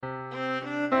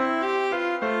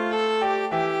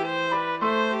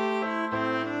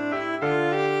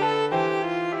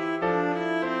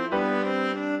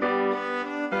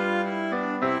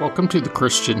Welcome to the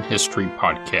Christian History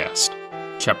Podcast,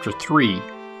 Chapter 3,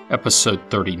 Episode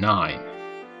 39.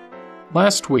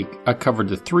 Last week, I covered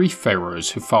the three pharaohs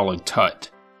who followed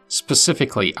Tut,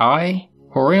 specifically Ai,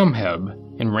 Horemheb,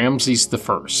 and Ramesses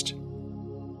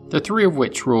I, the three of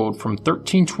which ruled from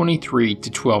 1323 to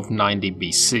 1290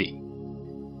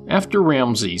 BC. After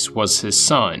Ramesses was his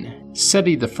son,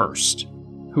 Seti I,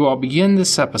 who I'll begin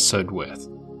this episode with,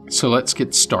 so let's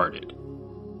get started.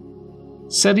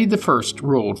 Seti I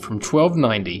ruled from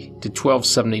 1290 to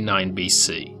 1279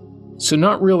 BC, so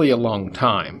not really a long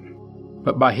time,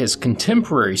 but by his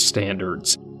contemporary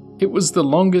standards, it was the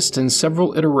longest in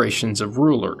several iterations of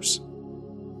rulers.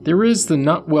 There is the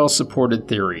not well-supported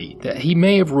theory that he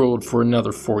may have ruled for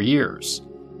another 4 years,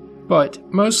 but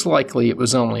most likely it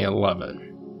was only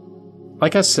 11.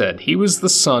 Like I said, he was the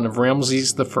son of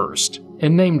Ramesses I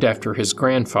and named after his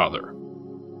grandfather.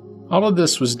 All of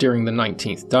this was during the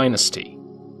 19th dynasty.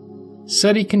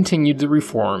 Seti continued the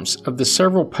reforms of the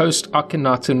several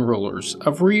post-Akhenaten rulers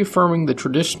of reaffirming the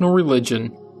traditional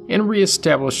religion and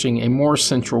reestablishing a more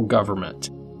central government,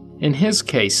 in his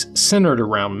case centered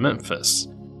around Memphis.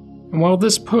 And while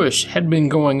this push had been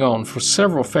going on for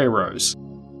several pharaohs,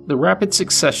 the rapid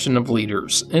succession of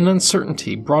leaders and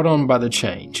uncertainty brought on by the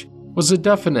change was a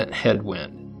definite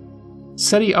headwind.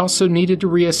 Seti also needed to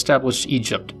reestablish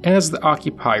Egypt as the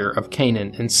occupier of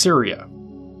Canaan and Syria.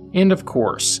 And of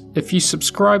course, if you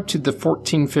subscribe to the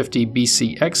 1450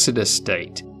 BC Exodus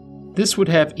date, this would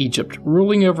have Egypt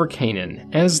ruling over Canaan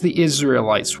as the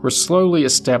Israelites were slowly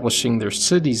establishing their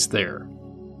cities there.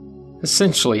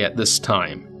 Essentially at this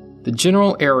time, the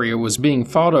general area was being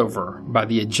fought over by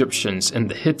the Egyptians and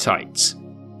the Hittites.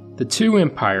 The two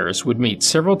empires would meet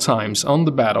several times on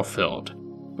the battlefield,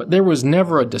 but there was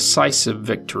never a decisive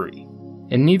victory,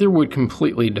 and neither would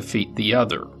completely defeat the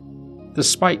other.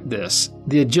 Despite this,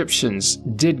 the Egyptians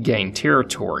did gain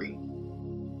territory.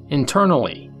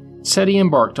 Internally, Seti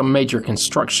embarked on major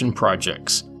construction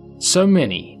projects, so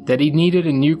many that he needed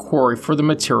a new quarry for the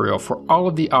material for all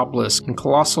of the obelisks and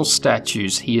colossal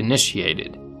statues he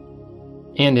initiated.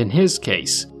 And in his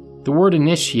case, the word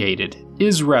initiated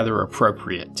is rather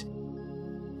appropriate.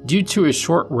 Due to his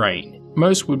short reign,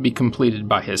 most would be completed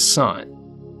by his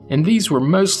son, and these were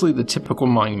mostly the typical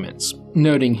monuments,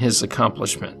 noting his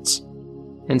accomplishments.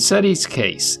 In Seti's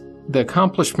case, the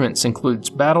accomplishments includes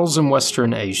battles in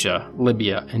Western Asia,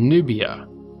 Libya, and Nubia,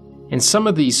 and some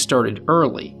of these started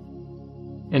early.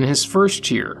 In his first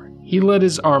year, he led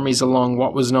his armies along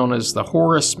what was known as the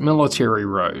Horus Military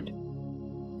Road.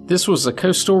 This was a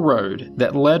coastal road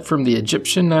that led from the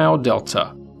Egyptian Nile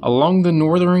Delta along the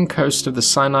northern coast of the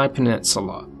Sinai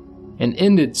Peninsula and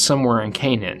ended somewhere in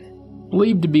Canaan,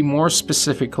 believed to be more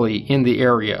specifically in the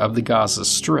area of the Gaza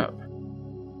Strip.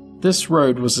 This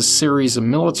road was a series of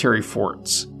military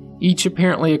forts, each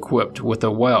apparently equipped with a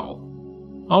well.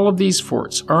 All of these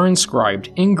forts are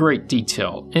inscribed in great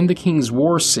detail in the king's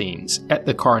war scenes at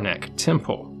the Karnak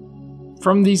temple.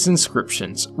 From these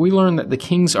inscriptions, we learn that the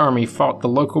king's army fought the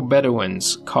local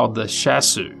Bedouins called the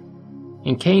Shasu.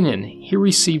 In Canaan, he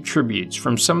received tributes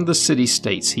from some of the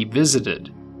city-states he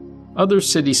visited. Other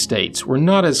city-states were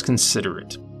not as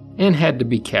considerate and had to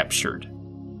be captured,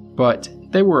 but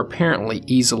they were apparently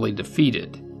easily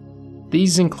defeated.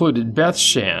 These included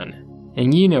Beth-Shan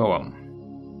and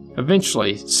Yinoam.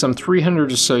 Eventually, some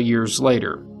 300 or so years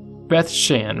later,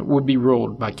 Beth-Shan would be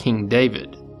ruled by King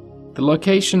David. The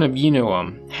location of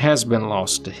Yinoam has been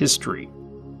lost to history,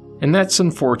 and that's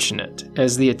unfortunate,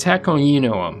 as the attack on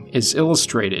Yinoam is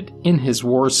illustrated in his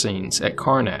war scenes at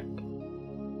Karnak.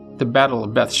 The Battle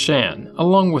of Beth-Shan,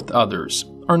 along with others,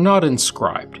 are not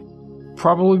inscribed,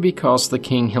 probably because the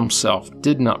king himself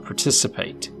did not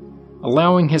participate,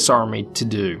 allowing his army to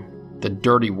do the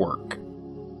dirty work.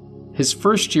 His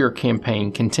first-year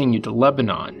campaign continued to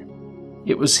Lebanon.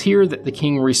 It was here that the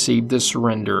king received the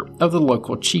surrender of the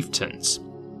local chieftains.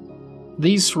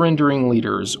 These surrendering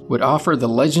leaders would offer the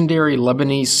legendary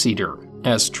Lebanese cedar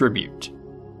as tribute.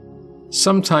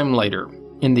 Sometime later,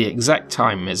 and the exact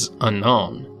time is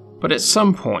unknown, but at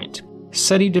some point,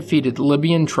 Seti defeated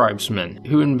Libyan tribesmen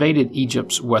who invaded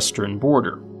Egypt's western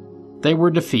border. They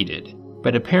were defeated,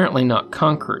 but apparently not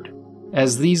conquered,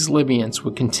 as these Libyans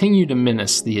would continue to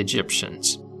menace the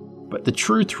Egyptians. But the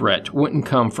true threat wouldn't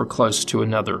come for close to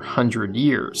another 100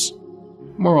 years.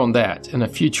 More on that in a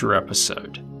future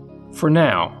episode. For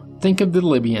now, think of the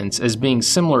Libyans as being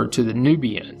similar to the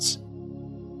Nubians.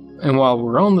 And while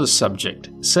we're on the subject,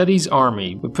 Seti's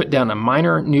army would put down a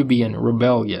minor Nubian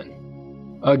rebellion.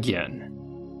 Again.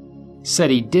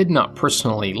 Seti did not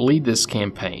personally lead this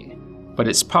campaign, but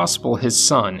it's possible his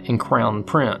son and crown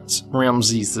prince,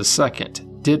 Ramesses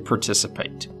II, did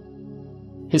participate.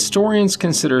 Historians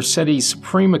consider Seti's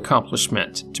supreme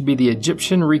accomplishment to be the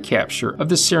Egyptian recapture of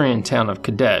the Syrian town of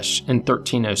Kadesh in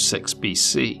 1306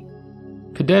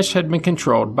 BC. Kadesh had been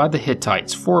controlled by the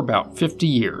Hittites for about 50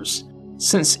 years,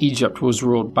 since Egypt was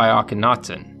ruled by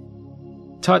Akhenaten.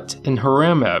 Tut and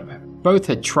Ramesses both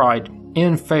had tried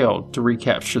and failed to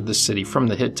recapture the city from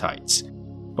the Hittites,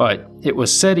 but it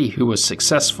was Seti who was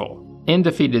successful and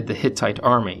defeated the Hittite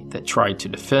army that tried to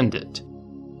defend it.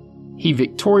 He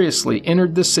victoriously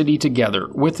entered the city together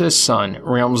with his son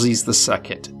Rameses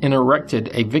II and erected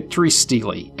a victory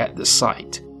stele at the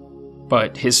site.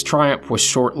 But his triumph was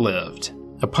short-lived.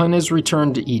 Upon his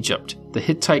return to Egypt, the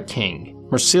Hittite king,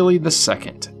 Ramesses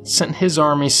II, sent his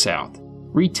army south,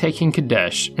 retaking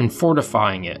Kadesh and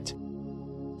fortifying it.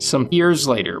 Some years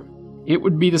later, it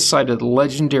would be the site of the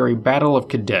legendary Battle of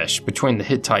Kadesh between the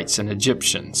Hittites and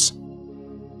Egyptians.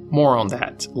 More on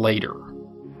that later.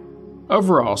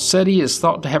 Overall, Seti is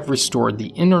thought to have restored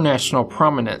the international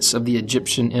prominence of the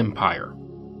Egyptian Empire,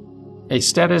 a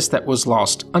status that was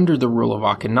lost under the rule of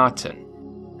Akhenaten,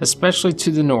 especially to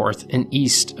the north and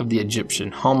east of the Egyptian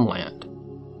homeland.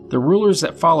 The rulers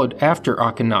that followed after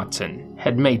Akhenaten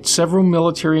had made several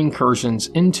military incursions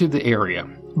into the area,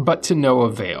 but to no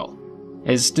avail,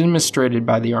 as demonstrated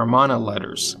by the Amarna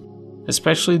letters,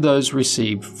 especially those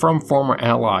received from former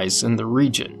allies in the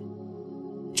region.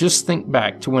 Just think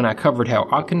back to when I covered how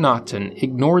Akhenaten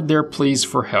ignored their pleas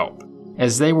for help,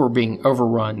 as they were being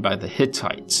overrun by the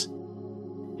Hittites.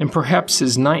 In perhaps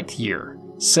his 9th year,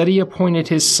 Seti appointed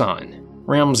his son,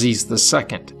 Rameses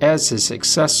II, as his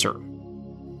successor.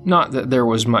 Not that there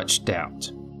was much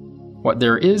doubt. What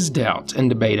there is doubt and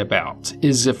debate about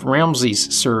is if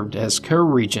Rameses served as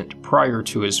co-regent prior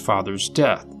to his father's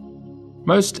death.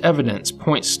 Most evidence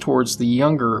points towards the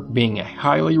younger being a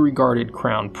highly regarded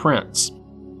crown prince,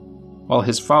 while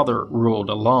his father ruled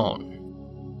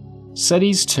alone.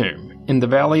 Seti's tomb in the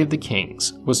Valley of the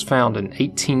Kings was found in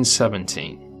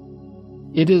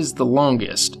 1817. It is the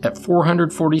longest at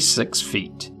 446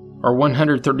 feet, or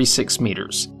 136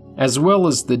 meters, as well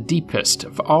as the deepest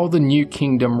of all the New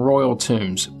Kingdom royal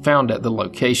tombs found at the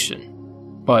location.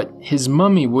 But his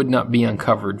mummy would not be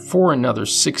uncovered for another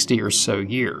 60 or so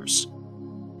years.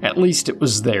 At least it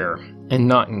was there, and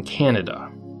not in Canada.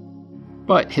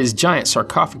 But his giant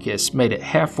sarcophagus made it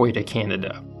halfway to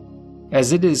Canada,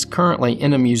 as it is currently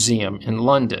in a museum in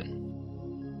London.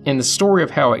 And the story of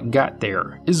how it got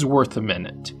there is worth a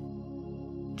minute.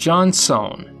 John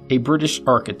Soane, a British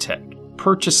architect,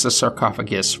 purchased the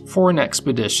sarcophagus for an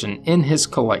expedition in his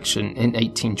collection in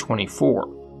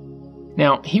 1824.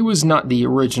 Now, he was not the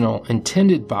original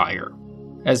intended buyer,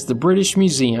 as the British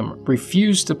Museum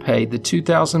refused to pay the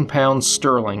 £2,000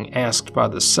 sterling asked by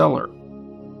the seller.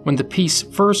 When the piece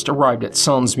first arrived at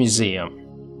Soane's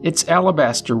museum, its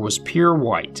alabaster was pure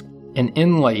white and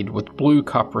inlaid with blue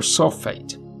copper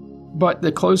sulfate. But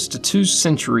the close to 2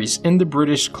 centuries in the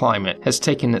British climate has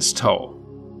taken its toll.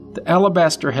 The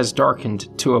alabaster has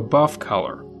darkened to a buff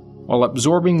color, while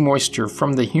absorbing moisture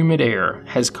from the humid air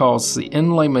has caused the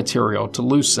inlay material to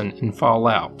loosen and fall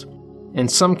out, in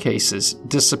some cases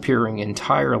disappearing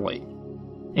entirely.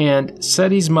 And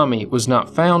Seti's mummy was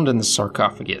not found in the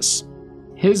sarcophagus.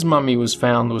 His mummy was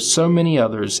found with so many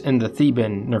others in the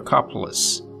Theban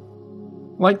necropolis.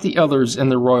 Like the others in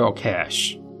the royal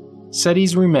cache,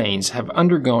 Seti's remains have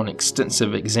undergone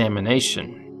extensive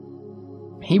examination.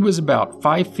 He was about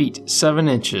 5 feet 7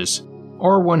 inches,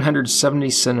 or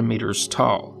 170 centimeters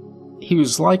tall. He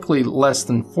was likely less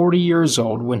than 40 years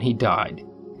old when he died,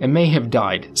 and may have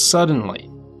died suddenly.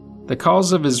 The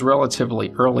cause of his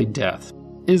relatively early death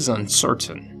is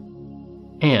uncertain.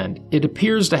 And it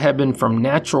appears to have been from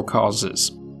natural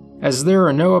causes, as there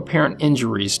are no apparent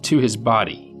injuries to his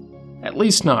body, at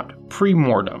least not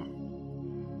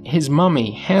pre-mortem. His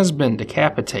mummy has been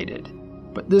decapitated,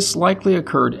 but this likely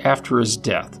occurred after his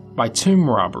death by tomb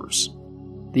robbers.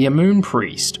 The Amun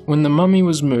priest, when the mummy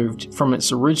was moved from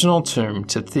its original tomb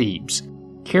to Thebes,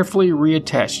 carefully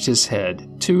reattached his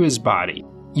head to his body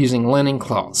using linen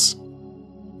cloths.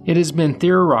 It has been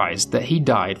theorized that he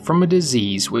died from a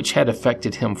disease which had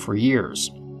affected him for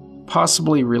years,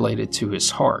 possibly related to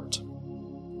his heart.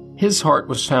 His heart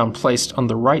was found placed on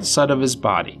the right side of his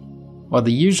body, while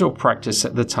the usual practice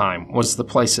at the time was to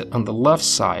place it on the left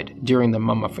side during the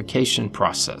mummification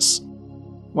process.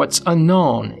 What's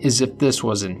unknown is if this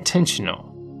was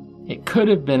intentional. It could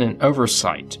have been an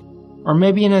oversight, or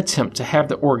maybe an attempt to have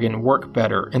the organ work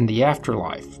better in the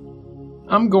afterlife.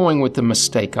 I'm going with the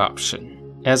mistake option,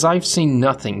 as I've seen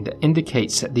nothing that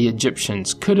indicates that the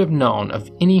Egyptians could have known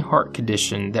of any heart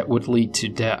condition that would lead to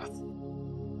death.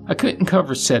 I couldn't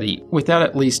cover Seti without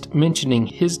at least mentioning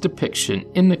his depiction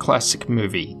in the classic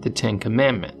movie, The Ten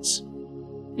Commandments.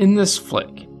 In this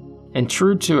flick, and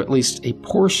true to at least a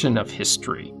portion of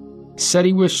history,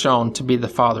 Seti was shown to be the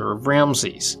father of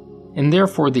Ramesses, and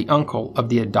therefore the uncle of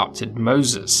the adopted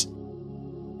Moses.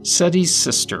 Seti's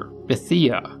sister,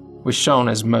 Bethia, was shown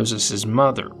as Moses'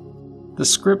 mother. The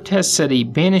script has Seti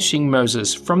banishing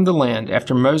Moses from the land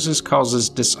after Moses causes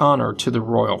dishonor to the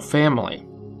royal family.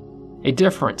 A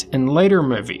different and later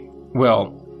movie,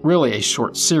 well, really a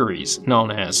short series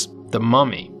known as The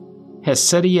Mummy, has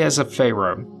Seti as a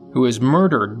pharaoh who is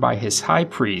murdered by his high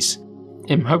priest,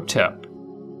 Imhotep.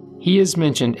 He is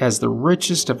mentioned as the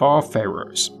richest of all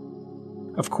pharaohs.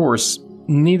 Of course,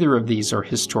 neither of these are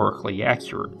historically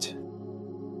accurate.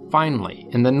 Finally,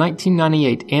 in the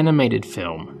 1998 animated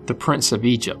film, The Prince of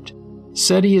Egypt,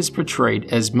 Seti is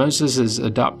portrayed as Moses'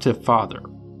 adoptive father.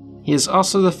 He is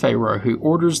also the pharaoh who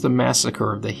orders the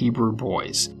massacre of the Hebrew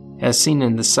boys, as seen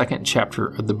in the second chapter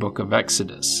of the book of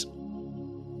Exodus.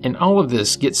 And all of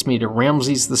this gets me to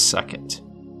Ramses II.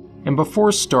 And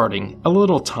before starting, a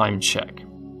little time check.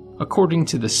 According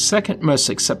to the second most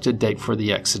accepted date for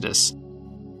the Exodus,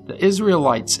 the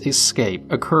Israelites'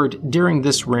 escape occurred during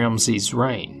this Ramses'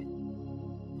 reign.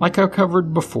 Like I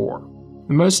covered before,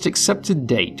 the most accepted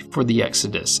date for the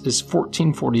Exodus is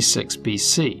 1446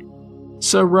 BC,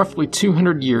 so roughly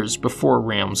 200 years before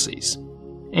Ramses.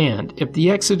 And if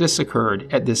the Exodus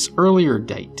occurred at this earlier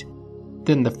date,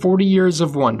 then the 40 years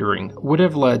of wandering would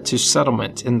have led to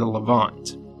settlement in the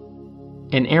Levant,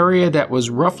 an area that was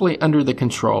roughly under the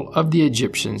control of the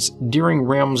Egyptians during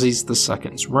Ramses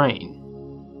II's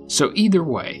reign. So either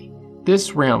way,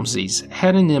 this Ramses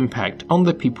had an impact on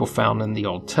the people found in the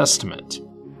Old Testament.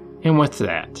 And with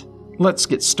that, let's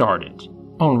get started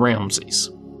on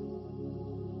Ramses.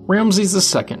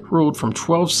 Ramses II ruled from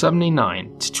 1279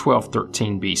 to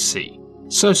 1213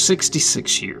 BC, so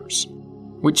 66 years,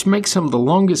 which makes him the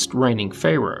longest reigning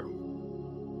pharaoh,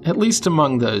 at least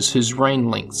among those whose reign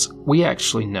lengths we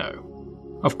actually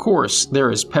know. Of course,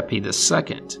 there is Pepi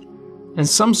II, and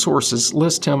some sources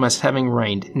list him as having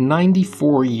reigned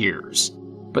 94 years,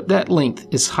 but that length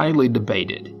is highly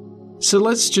debated. So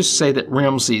let's just say that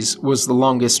Ramses was the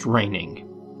longest reigning,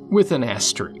 with an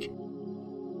asterisk.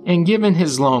 And given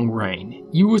his long reign,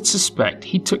 you would suspect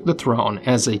he took the throne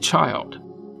as a child,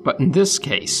 but in this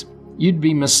case, you'd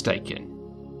be mistaken,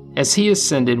 as he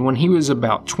ascended when he was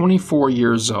about 24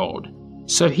 years old,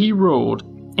 so he ruled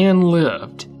and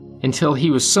lived until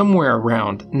he was somewhere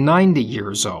around 90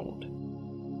 years old.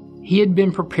 He had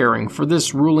been preparing for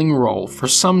this ruling role for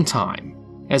some time,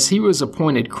 as he was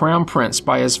appointed crown prince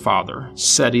by his father,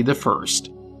 Seti I,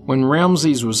 when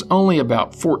Ramses was only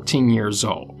about 14 years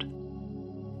old.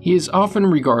 He is often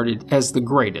regarded as the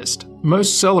greatest,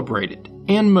 most celebrated,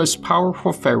 and most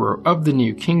powerful pharaoh of the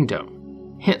New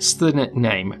Kingdom, hence the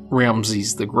nickname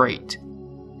Ramses the Great.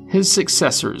 His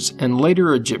successors and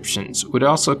later Egyptians would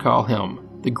also call him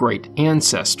the Great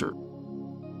Ancestor.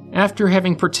 After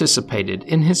having participated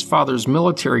in his father's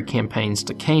military campaigns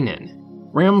to Canaan,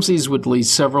 Ramses would lead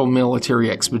several military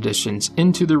expeditions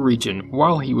into the region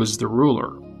while he was the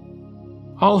ruler,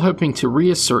 all hoping to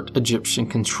reassert Egyptian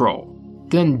control,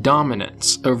 then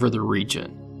dominance over the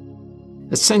region.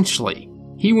 Essentially,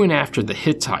 he went after the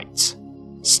Hittites.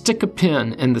 Stick a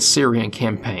pin in the Syrian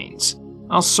campaigns.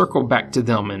 I'll circle back to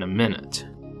them in a minute.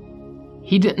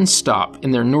 He didn't stop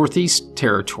in their northeast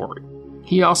territory.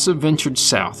 He also ventured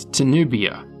south to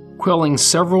Nubia, quelling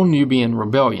several Nubian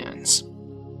rebellions.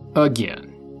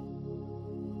 Again.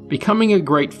 Becoming a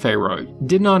great pharaoh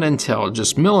did not entail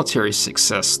just military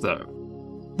success, though.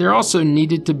 There also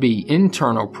needed to be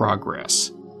internal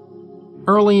progress.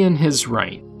 Early in his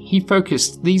reign, he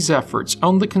focused these efforts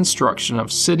on the construction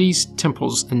of cities,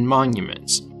 temples, and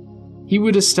monuments. He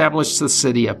would establish the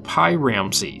city of Pi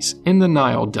Ramses in the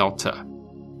Nile Delta,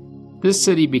 this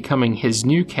city becoming his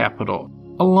new capital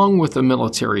along with a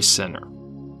military center.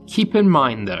 Keep in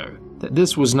mind, though, that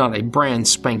this was not a brand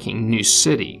spanking new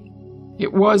city.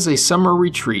 It was a summer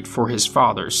retreat for his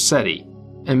father, Seti,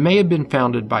 and may have been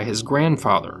founded by his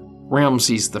grandfather,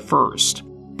 Ramses I,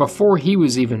 before he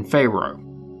was even pharaoh,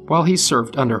 while he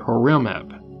served under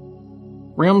Horemheb.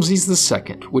 Ramses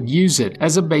II would use it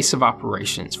as a base of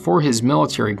operations for his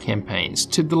military campaigns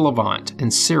to the Levant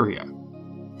and Syria.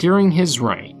 During his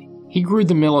reign, he grew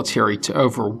the military to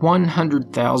over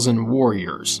 100,000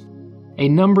 warriors, a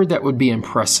number that would be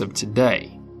impressive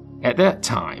today. At that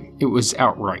time, it was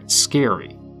outright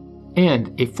scary.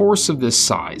 And a force of this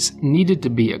size needed to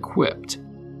be equipped.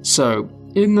 So,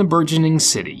 in the burgeoning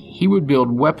city, he would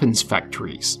build weapons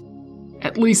factories,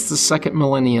 at least the second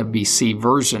millennia BC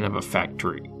version of a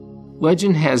factory,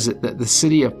 Legend has it that the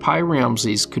city of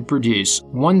Ramesses could produce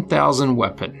 1,000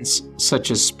 weapons, such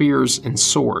as spears and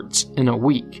swords, in a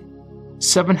week,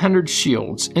 700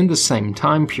 shields in the same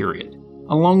time period,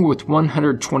 along with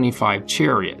 125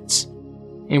 chariots.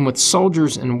 And with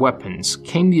soldiers and weapons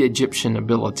came the Egyptian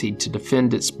ability to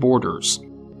defend its borders,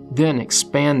 then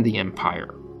expand the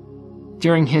empire.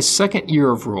 During his second year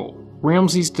of rule,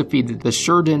 Ramesses defeated the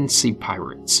Shurden sea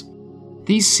pirates.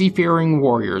 These seafaring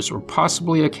warriors were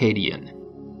possibly Akkadian,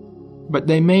 but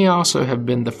they may also have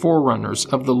been the forerunners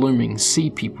of the looming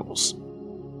sea peoples.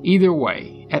 Either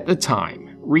way, at the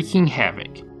time, wreaking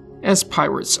havoc, as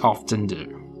pirates often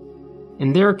do.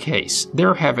 In their case,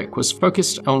 their havoc was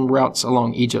focused on routes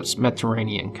along Egypt's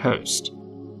Mediterranean coast.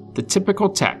 The typical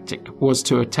tactic was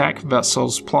to attack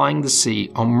vessels plying the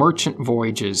sea on merchant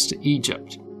voyages to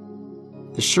Egypt.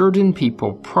 The Shurden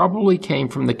people probably came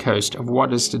from the coast of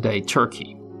what is today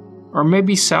Turkey, or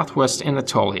maybe southwest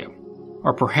Anatolia,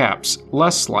 or perhaps,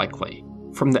 less likely,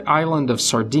 from the island of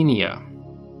Sardinia,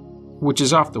 which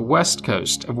is off the west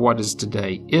coast of what is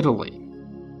today Italy.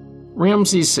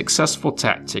 Ramses' successful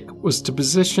tactic was to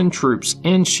position troops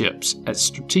and ships at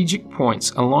strategic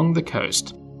points along the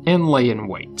coast and lay in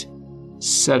wait,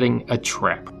 setting a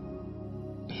trap.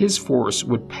 His force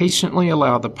would patiently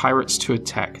allow the pirates to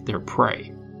attack their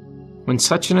prey. When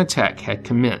such an attack had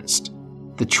commenced,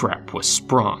 the trap was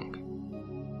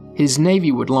sprung. His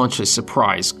navy would launch a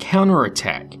surprise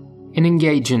counterattack and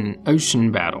engage in an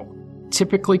ocean battle,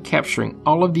 typically capturing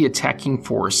all of the attacking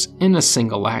force in a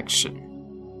single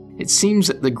action. It seems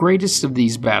that the greatest of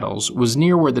these battles was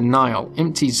near where the Nile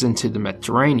empties into the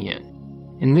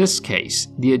Mediterranean. In this case,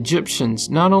 the Egyptians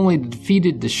not only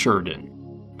defeated the Shurden,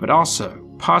 but also,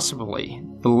 possibly,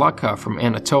 the Laka from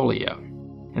Anatolia,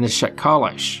 and the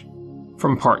Shakalash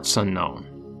from parts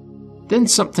unknown. Then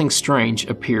something strange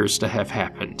appears to have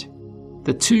happened.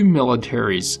 The two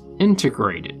militaries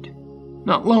integrated.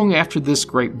 Not long after this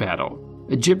great battle,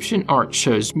 Egyptian art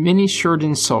shows many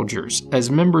Shurden soldiers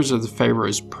as members of the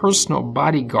pharaoh's personal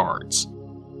bodyguards.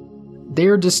 They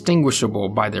are distinguishable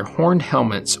by their horned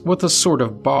helmets with a sort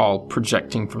of ball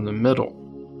projecting from the middle.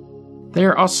 They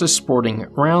are also sporting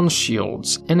round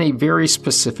shields and a very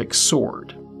specific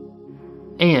sword.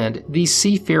 And these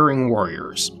seafaring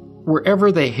warriors, wherever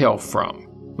they hail from,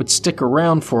 would stick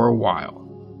around for a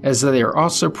while, as they are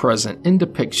also present in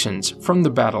depictions from the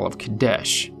Battle of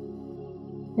Kadesh,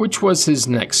 which was his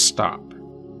next stop.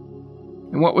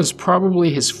 In what was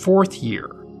probably his fourth year,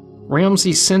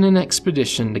 Ramses sent an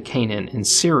expedition to Canaan in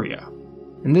Syria,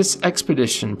 and this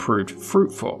expedition proved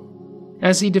fruitful.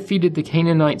 As he defeated the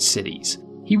Canaanite cities,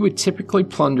 he would typically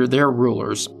plunder their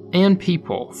rulers and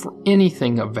people for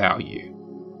anything of value.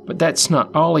 But that's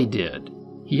not all he did.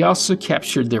 He also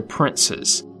captured their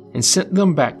princes and sent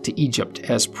them back to Egypt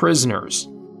as prisoners,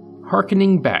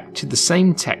 hearkening back to the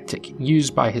same tactic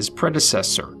used by his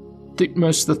predecessor,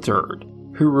 Thutmose III,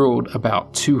 who ruled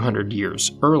about 200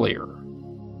 years earlier.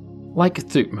 Like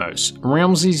Thutmose,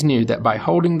 Ramses knew that by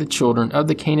holding the children of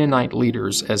the Canaanite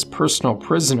leaders as personal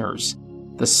prisoners,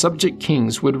 the subject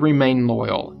kings would remain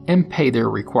loyal and pay their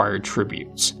required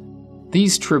tributes.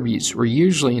 These tributes were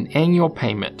usually an annual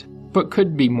payment, but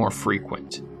could be more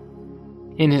frequent.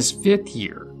 In his fifth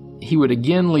year, he would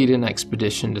again lead an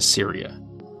expedition to Syria,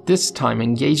 this time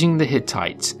engaging the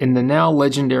Hittites in the now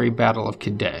legendary Battle of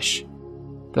Kadesh.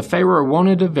 The pharaoh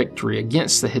wanted a victory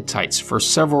against the Hittites for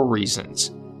several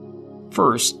reasons.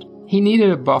 First, he needed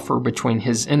a buffer between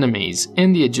his enemies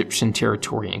and the Egyptian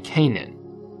territory in Canaan.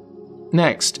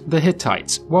 Next, the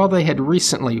Hittites, while they had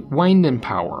recently waned in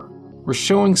power, were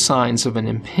showing signs of an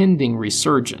impending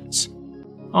resurgence.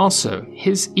 Also,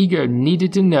 his ego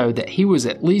needed to know that he was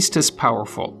at least as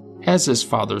powerful as his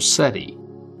father Seti,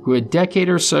 who a decade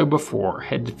or so before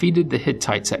had defeated the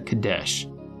Hittites at Kadesh,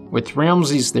 with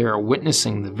Ramses there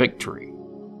witnessing the victory.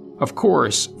 Of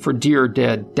course, for dear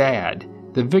dead dad,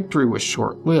 the victory was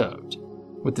short-lived,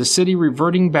 with the city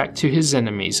reverting back to his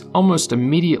enemies almost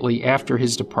immediately after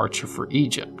his departure for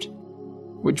Egypt,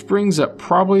 which brings up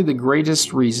probably the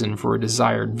greatest reason for a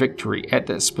desired victory at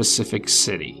that specific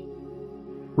city: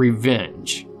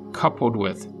 revenge, coupled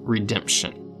with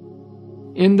redemption.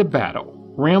 In the battle,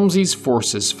 Ramses'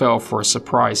 forces fell for a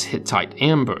surprise Hittite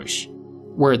ambush,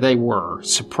 where they were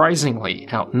surprisingly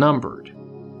outnumbered,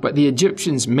 but the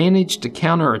Egyptians managed to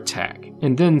counterattack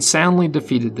and then soundly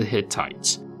defeated the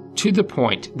Hittites, to the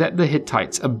point that the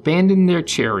Hittites abandoned their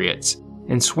chariots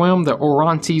and swam the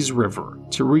Orontes River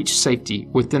to reach safety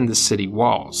within the city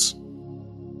walls.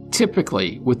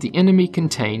 Typically, with the enemy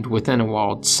contained within a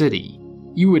walled city,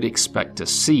 you would expect a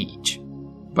siege.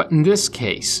 But in this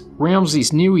case,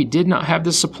 Ramesses knew he did not have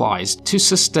the supplies to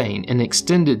sustain an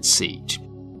extended siege,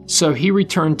 so he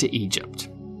returned to Egypt,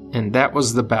 and that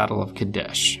was the Battle of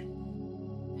Kadesh.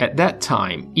 At that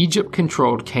time, Egypt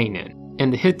controlled Canaan,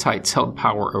 and the Hittites held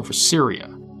power over Syria.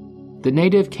 The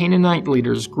native Canaanite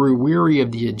leaders grew weary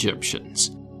of the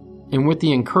Egyptians, and with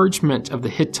the encouragement of the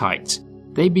Hittites,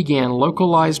 they began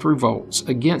localized revolts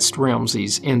against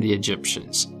Ramesses and the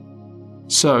Egyptians.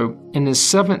 So, in his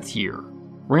 7th year,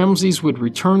 Ramesses would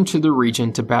return to the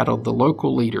region to battle the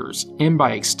local leaders and,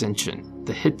 by extension,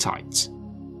 the Hittites.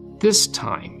 This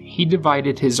time, he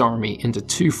divided his army into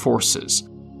 2 forces,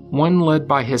 one led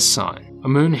by his son,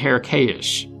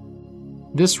 Amun-Herkeish.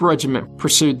 This regiment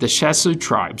pursued the Shasu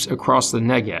tribes across the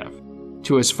Negev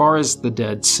to as far as the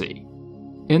Dead Sea.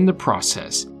 In the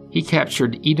process, he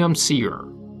captured Edom Seir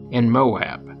and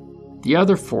Moab. The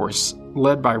other force,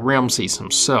 led by Ramesses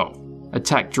himself,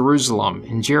 attacked Jerusalem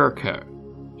and Jericho.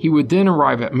 He would then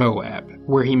arrive at Moab,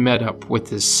 where he met up with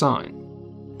his son.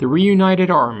 The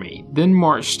reunited army then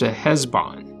marched to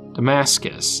Heshbon,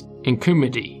 Damascus, and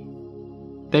Kumidi.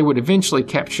 They would eventually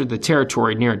capture the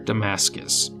territory near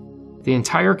Damascus. The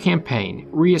entire campaign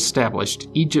re-established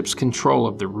Egypt's control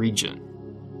of the region.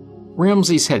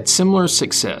 Ramesses had similar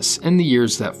success in the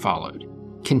years that followed,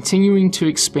 continuing to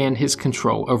expand his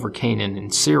control over Canaan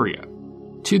and Syria,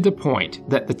 to the point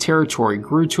that the territory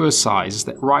grew to a size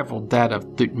that rivaled that of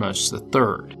Thutmose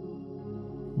III.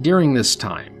 During this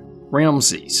time,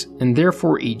 Ramesses, and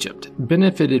therefore Egypt,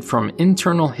 benefited from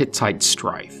internal Hittite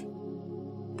strife.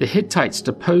 The Hittites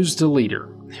deposed a leader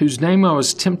whose name I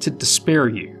was tempted to spare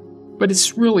you, but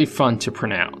it's really fun to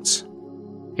pronounce.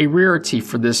 A rarity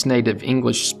for this native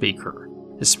English speaker,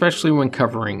 especially when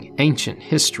covering ancient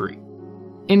history.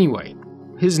 Anyway,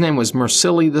 his name was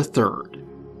Mursili III.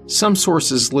 Some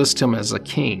sources list him as a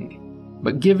king,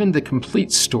 but given the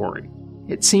complete story,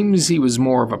 it seems he was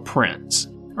more of a prince,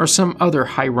 or some other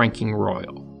high-ranking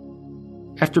royal.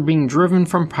 After being driven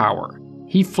from power,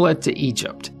 he fled to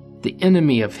Egypt, the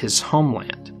enemy of his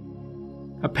homeland.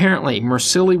 Apparently,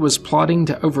 Mursili was plotting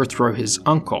to overthrow his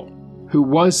uncle, who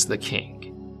was the king.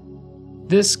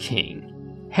 This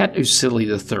king, Hattusili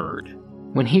III,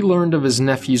 when he learned of his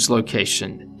nephew's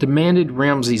location, demanded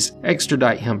Ramesses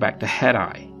extradite him back to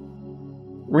Hatti.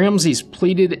 Ramesses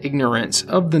pleaded ignorance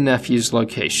of the nephew's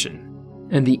location,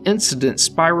 and the incident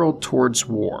spiraled towards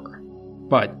war.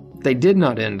 But they did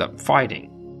not end up fighting.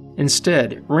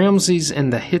 Instead, Ramesses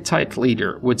and the Hittite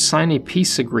leader would sign a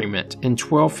peace agreement in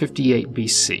 1258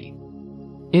 BC,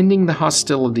 ending the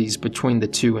hostilities between the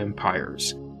two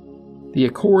empires. The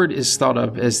accord is thought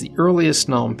of as the earliest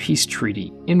known peace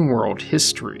treaty in world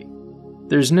history.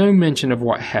 There's no mention of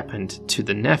what happened to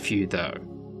the nephew, though.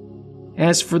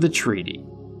 As for the treaty,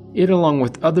 it, along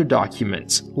with other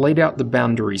documents, laid out the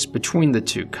boundaries between the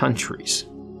two countries.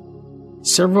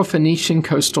 Several Phoenician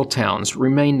coastal towns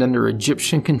remained under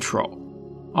Egyptian control.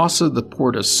 Also, the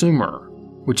port of Sumer,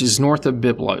 which is north of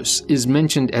Byblos, is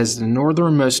mentioned as the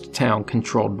northernmost town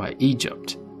controlled by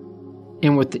Egypt.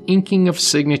 And with the inking of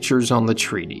signatures on the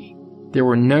treaty, there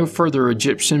were no further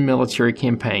Egyptian military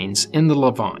campaigns in the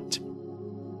Levant.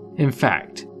 In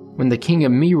fact, when the king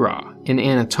of Mira in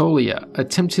Anatolia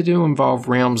attempted to involve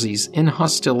Ramesses in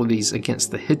hostilities against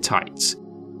the Hittites,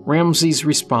 Ramesses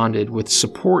responded with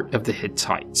support of the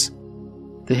Hittites.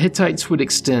 The Hittites would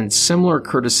extend similar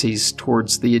courtesies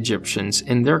towards the Egyptians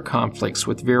in their conflicts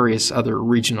with various other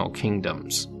regional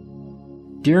kingdoms.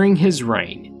 During his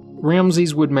reign,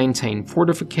 Ramesses would maintain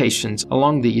fortifications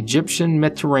along the Egyptian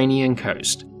Mediterranean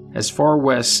coast as far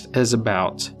west as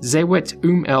about Zewet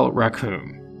el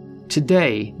Rakum.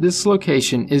 Today, this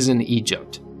location is in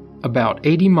Egypt, about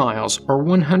 80 miles or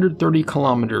 130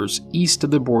 kilometers east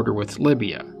of the border with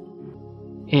Libya.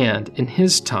 And in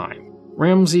his time,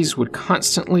 Ramesses would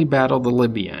constantly battle the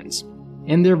Libyans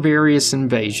and their various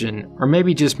invasion or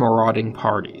maybe just marauding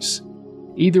parties.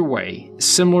 Either way,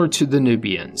 similar to the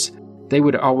Nubians, they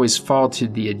would always fall to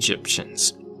the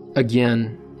Egyptians,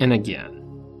 again and again.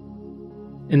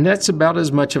 And that's about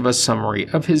as much of a summary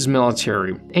of his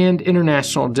military and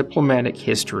international diplomatic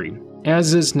history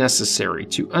as is necessary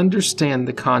to understand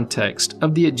the context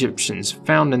of the Egyptians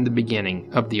found in the beginning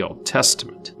of the Old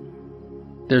Testament.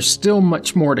 There's still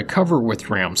much more to cover with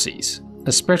Ramesses,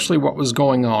 especially what was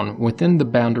going on within the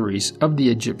boundaries of the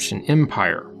Egyptian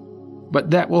Empire, but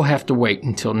that will have to wait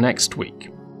until next week.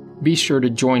 Be sure to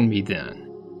join me then.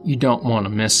 You don't want to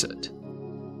miss it.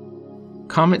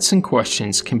 Comments and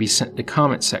questions can be sent to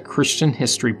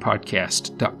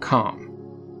comments@christianhistorypodcast.com.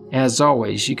 As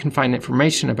always, you can find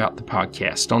information about the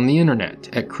podcast on the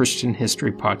internet at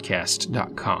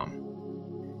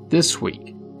christianhistorypodcast.com. This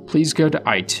week, please go to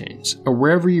iTunes or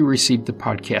wherever you receive the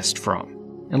podcast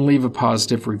from and leave a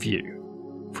positive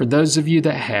review. For those of you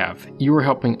that have, you are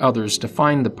helping others to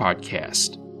find the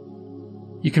podcast.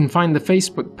 You can find the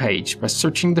Facebook page by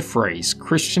searching the phrase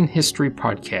Christian History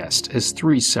Podcast as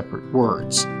 3 separate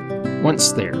words.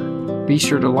 Once there, be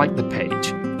sure to like the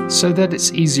page so that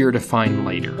it's easier to find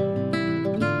later.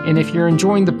 And if you're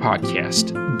enjoying the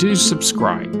podcast, do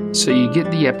subscribe so you get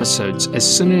the episodes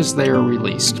as soon as they are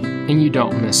released and you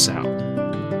don't miss out.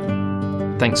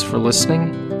 Thanks for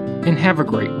listening, and have a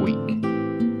great week.